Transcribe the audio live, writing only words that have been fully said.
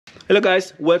Hello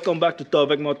guys, welcome back to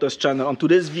Tovek Motors channel. On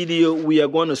today's video, we are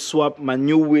going to swap my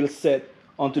new wheel set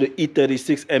onto the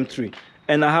E36 M3.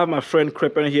 And I have my friend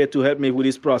Crepen here to help me with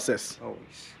this process.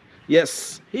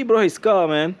 Yes, he brought his car,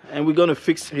 man, and we're going to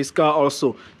fix his car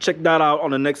also. Check that out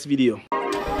on the next video.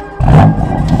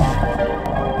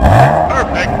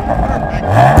 Perfect.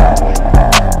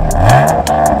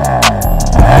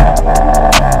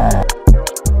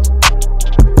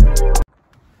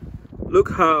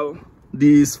 Look how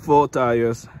these 4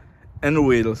 tires and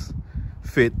wheels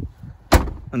fit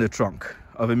on the trunk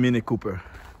of a Mini Cooper.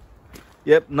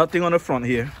 Yep, nothing on the front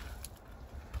here,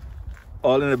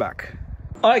 all in the back.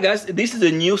 All right guys, this is a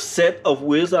new set of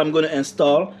wheels that I'm going to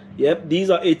install. Yep, these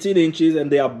are 18 inches and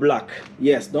they are black.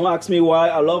 Yes, don't ask me why.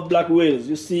 I love black wheels.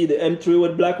 You see the M3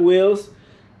 with black wheels,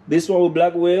 this one with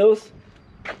black wheels,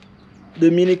 the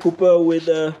Mini Cooper with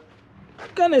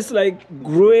kind of like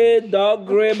gray, dark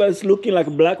gray, but it's looking like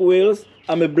black wheels.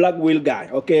 I'm a black wheel guy,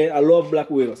 okay? I love black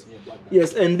wheels. Yeah, black.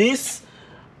 Yes, and this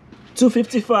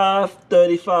 255,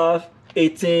 35,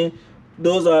 18,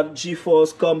 those are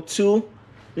G-Force Come 2,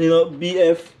 you know,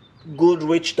 BF good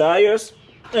rich tires.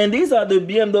 And these are the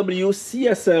BMW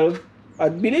CSL. I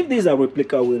believe these are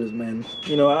replica wheels, man.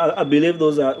 You know, I believe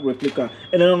those are replica.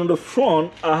 And then on the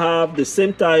front, I have the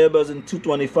same tire, but in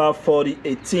 225, 40,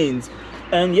 18s.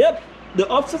 And yep, the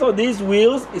offset of these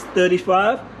wheels is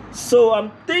 35, so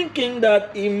I'm thinking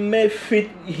that it may fit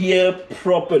here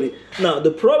properly. Now,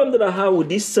 the problem that I have with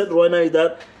this set right now is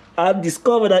that I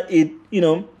discovered that it, you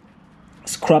know,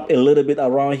 scrap a little bit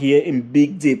around here in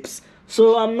big dips.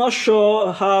 So I'm not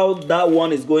sure how that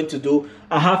one is going to do.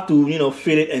 I have to, you know,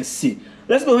 fit it and see.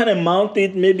 Let's go ahead and mount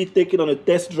it, maybe take it on a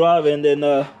test drive, and then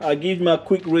I'll give you a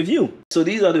quick review. So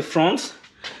these are the fronts,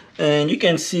 and you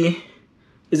can see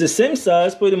it's the same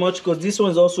size pretty much, because this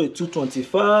one is also a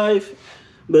 225,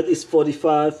 but it's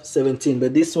 45, 17.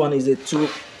 But this one is a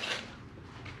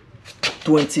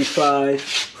 225,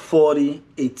 40,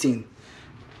 18.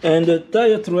 And the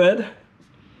tire tread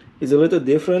is a little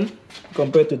different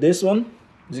compared to this one,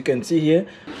 as you can see here.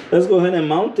 Let's go ahead and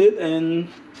mount it, and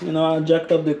you know, I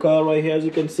jacked up the car right here, as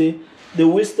you can see. The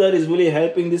wheel stud is really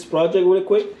helping this project really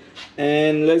quick.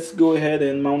 And let's go ahead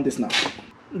and mount this now.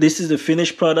 This is the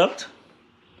finished product.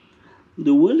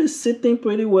 The wheel is sitting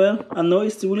pretty well. I know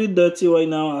it's really dirty right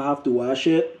now. I have to wash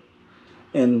it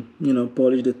and, you know,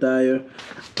 polish the tire.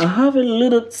 I have a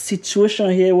little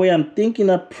situation here where I'm thinking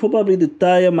that probably the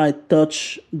tire might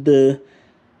touch the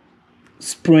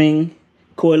spring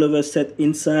coilover set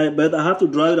inside, but I have to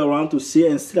drive it around to see,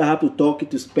 and still I have to torque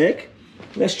it to spec.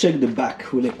 Let's check the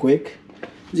back really quick.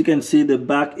 As you can see, the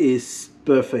back is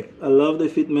perfect. I love the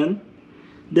fitment.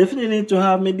 Definitely need to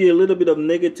have maybe a little bit of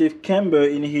negative camber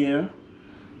in here,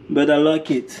 but I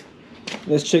like it.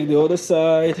 Let's check the other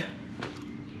side.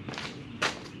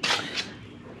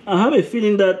 I have a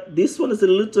feeling that this one is a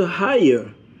little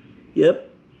higher. Yep,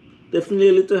 definitely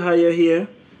a little higher here,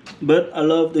 but I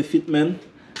love the fitment.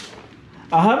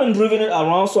 I haven't driven it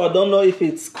around, so I don't know if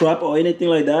it's crap or anything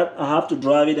like that. I have to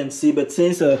drive it and see, but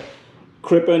since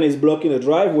Crepen is blocking the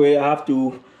driveway, I have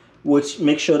to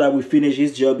make sure that we finish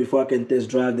his job before I can test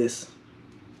drive this.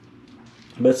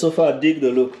 But so far I dig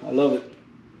the look. I love it.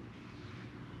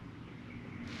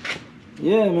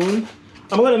 Yeah, man.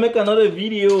 I'm gonna make another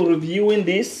video reviewing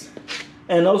this,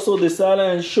 and also deciding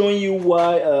and showing you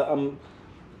why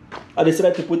I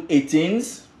decided to put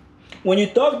 18s. When you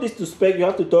torque this to spec, you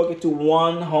have to torque it to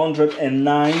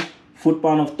 109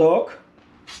 foot-pound of torque.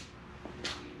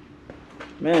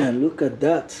 Man, look at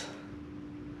that.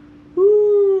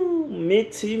 Woo,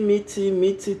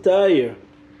 meaty tire.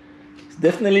 It's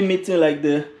definitely meaty like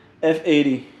the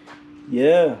F80.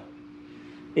 Yeah.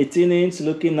 18-inch,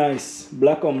 looking nice.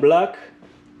 Black on black.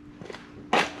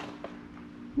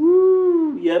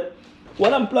 Woo, yep.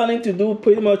 What I'm planning to do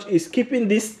pretty much is keeping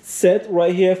this set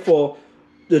right here for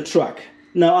the track.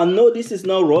 Now I know this is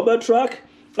not rubber track,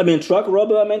 truck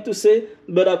rubber I meant to say,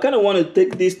 but I kind of want to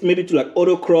take this maybe to like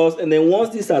autocross, and then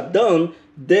once these are done,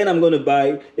 then I'm going to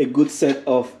buy a good set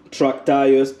of track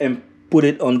tires and put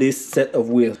it on this set of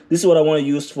wheels. This is what I want to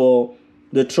use for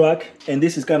the track, and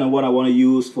this is kind of what I want to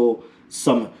use for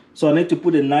summer. So I need to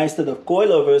put a nice set of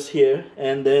coilovers here,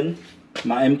 and then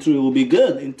my M3 will be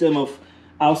good in terms of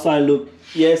outside look.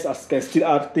 Yes, I can still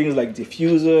add things like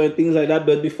diffuser and things like that,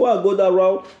 but before I go that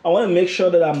route, I want to make sure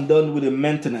that I'm done with the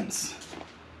maintenance.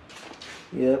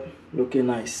 Yep, looking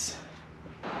nice.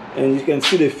 And you can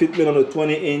see the fitment on the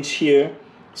 20-inch here.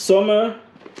 Summer.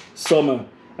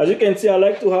 As you can see, I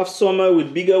like to have summer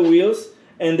with bigger wheels,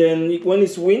 and then when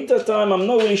it's winter time, I'm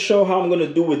not really sure how I'm going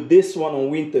to do with this one on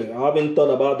winter. I haven't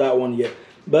thought about that one yet,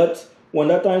 but when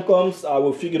that time comes, I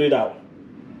will figure it out.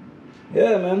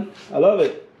 Yeah, man, I love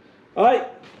it. All right,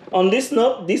 on this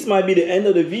note, this might be the end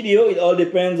of the video. It all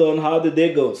depends on how the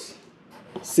day goes.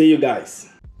 See you guys.